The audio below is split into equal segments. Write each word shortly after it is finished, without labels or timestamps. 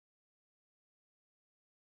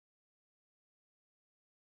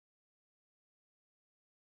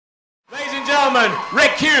gentlemen,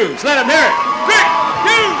 Rick Hughes. Let him hear it. Rick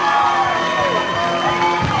Hughes!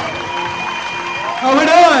 How we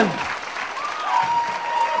doing?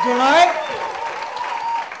 Doing all right?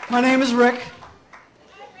 My name is Rick.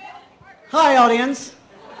 Hi, audience.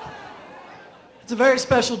 It's a very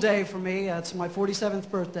special day for me. It's my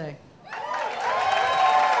 47th birthday.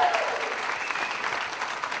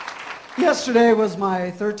 Yesterday was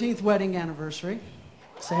my 13th wedding anniversary.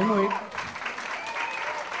 Same week.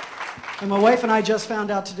 And my wife and I just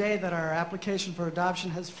found out today that our application for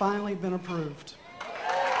adoption has finally been approved.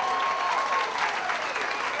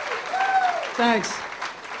 Thanks.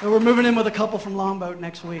 We're moving in with a couple from Longboat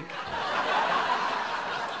next week.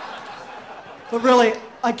 But really,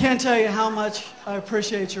 I can't tell you how much I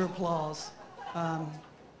appreciate your applause.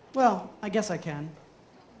 Well, I guess I can.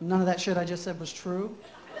 None of that shit I just said was true.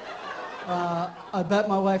 I bet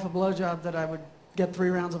my wife a blowjob that I would get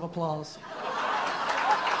 3 rounds of applause.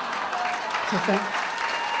 So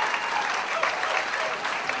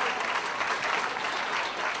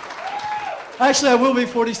Actually, I will be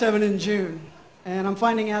 47 in June. And I'm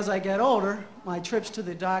finding as I get older, my trips to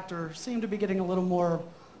the doctor seem to be getting a little more,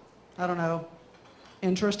 I don't know,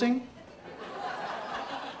 interesting.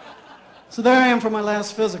 So there I am for my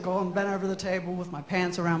last physical. I'm bent over the table with my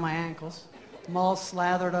pants around my ankles. I'm all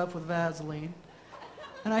slathered up with Vaseline.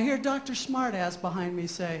 And I hear Dr. Smartass behind me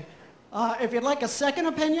say, if you'd like a second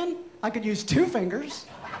opinion, I could use 2 fingers.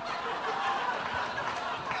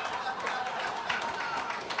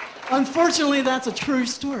 Unfortunately, that's a true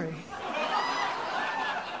story.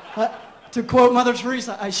 To quote Mother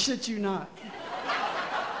Teresa, I shit you not.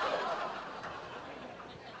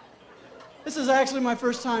 This is actually my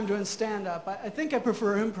first time doing stand-up. I think I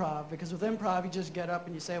prefer improv, because with improv, you just get up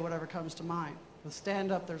and you say whatever comes to mind. With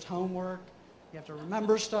stand-up, there's homework. You have to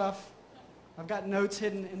remember stuff. I've got notes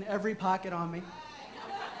hidden in every pocket on me.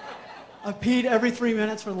 I've peed every 3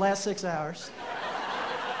 minutes for the last 6 hours.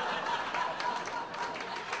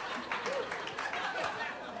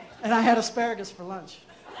 And I had asparagus for lunch.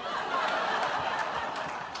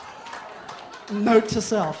 Note to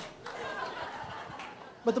self.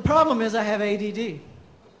 But the problem is I have ADD.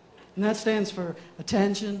 And that stands for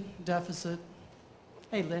attention deficit.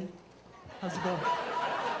 Hey, Lynn. How's it going?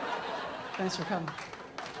 Thanks for coming.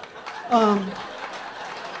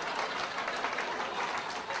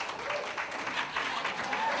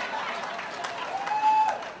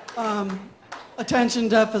 Attention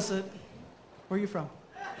deficit. Where are you from?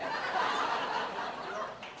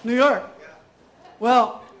 New York.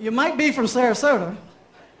 Well, you might be from Sarasota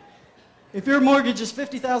if your mortgage is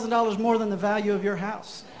 $50,000 more than the value of your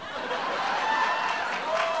house.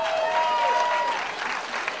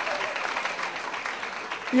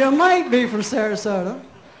 You might be from Sarasota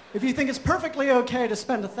if you think it's perfectly okay to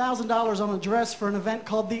spend $1,000 on a dress for an event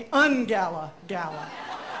called the Ungala Gala.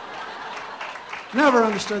 Never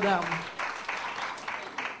understood that one.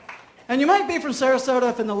 And you might be from Sarasota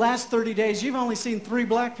if in the last 30 days you've only seen 3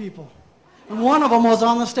 black people. And one of them was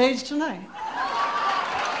on the stage tonight.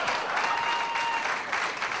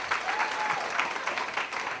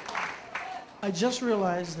 I just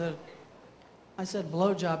realized that I said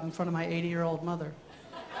blowjob in front of my 80-year-old mother.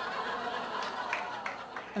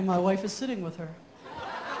 And my wife is sitting with her.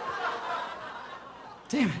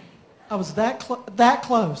 Damn it. I was that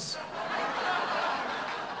close.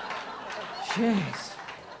 Jeez.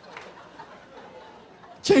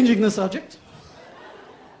 Changing the subject.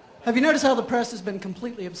 Have you noticed how the press has been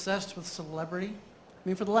completely obsessed with celebrity? I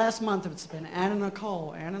mean, for the last month, it's been Anna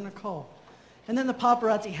Nicole, Anna Nicole. And then the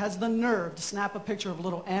paparazzi has the nerve to snap a picture of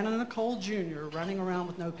little Anna Nicole Jr. running around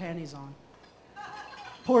with no panties on.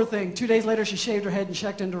 Poor thing. 2 days later, she shaved her head and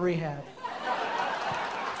checked into rehab.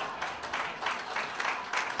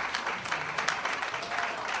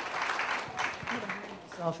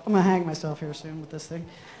 I'm going to hang myself here soon with this thing.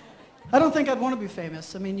 I don't think I'd want to be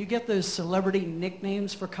famous. I mean, you get those celebrity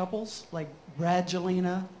nicknames for couples, like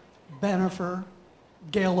Bradgelina, Bennifer,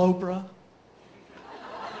 Gail Oprah.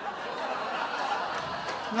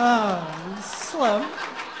 Oh, slow.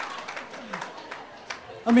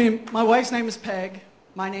 I mean, my wife's name is Peg.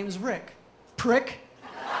 My name is Rick. Prick.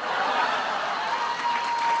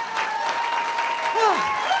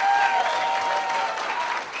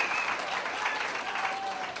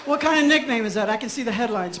 What kind of nickname is that? I can see the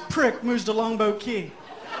headlines. Prick moves to Longboat Key.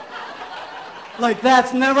 Like,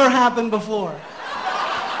 that's never happened before.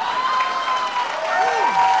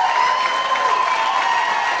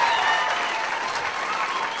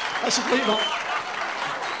 I should leave them.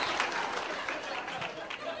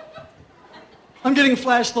 I'm getting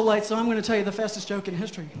flashed the lights, so I'm going to tell you the fastest joke in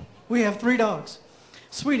history. We have 3 dogs.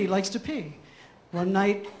 Sweetie likes to pee. One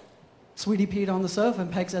night, Sweetie peed on the sofa,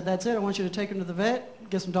 and Peg said, "That's it. I want you to take him to the vet,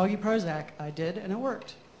 get some doggy Prozac." I did, and it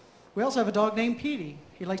worked. We also have a dog named Petey.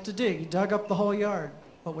 He likes to dig. He dug up the whole yard.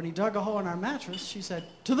 But when he dug a hole in our mattress, she said,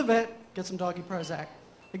 "To the vet, get some doggy Prozac."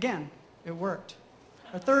 Again, it worked.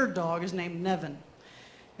 Our third dog is named Nevin.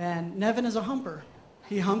 And Nevin is a humper.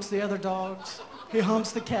 He humps the other dogs. He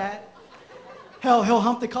humps the cat. Hell, he'll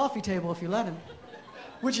hump the coffee table if you let him,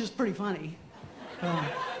 which is pretty funny.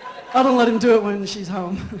 I don't let him do it when she's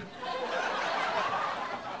home.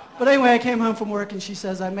 But anyway, I came home from work and she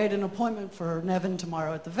says, "I made an appointment for Nevin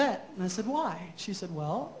tomorrow at the vet." And I said, "Why?" She said,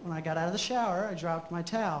 "Well, when I got out of the shower, I dropped my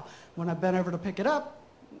towel. When I bent over to pick it up,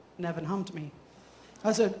 Nevin humped me."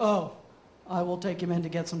 I said, "Oh, I will take him in to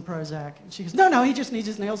get some Prozac." And she goes, No, he just needs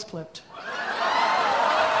his nails clipped."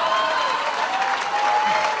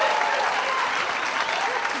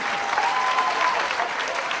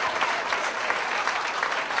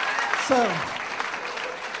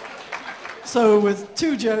 So with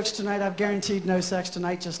 2 jokes tonight, I've guaranteed no sex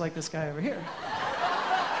tonight, just like this guy over here.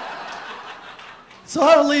 So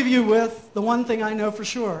I'll leave you with the one thing I know for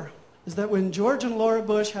sure, is that when George and Laura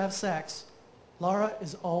Bush have sex, Laura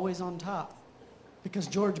is always on top, because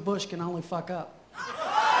George Bush can only fuck up.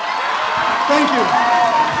 Thank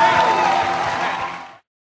you.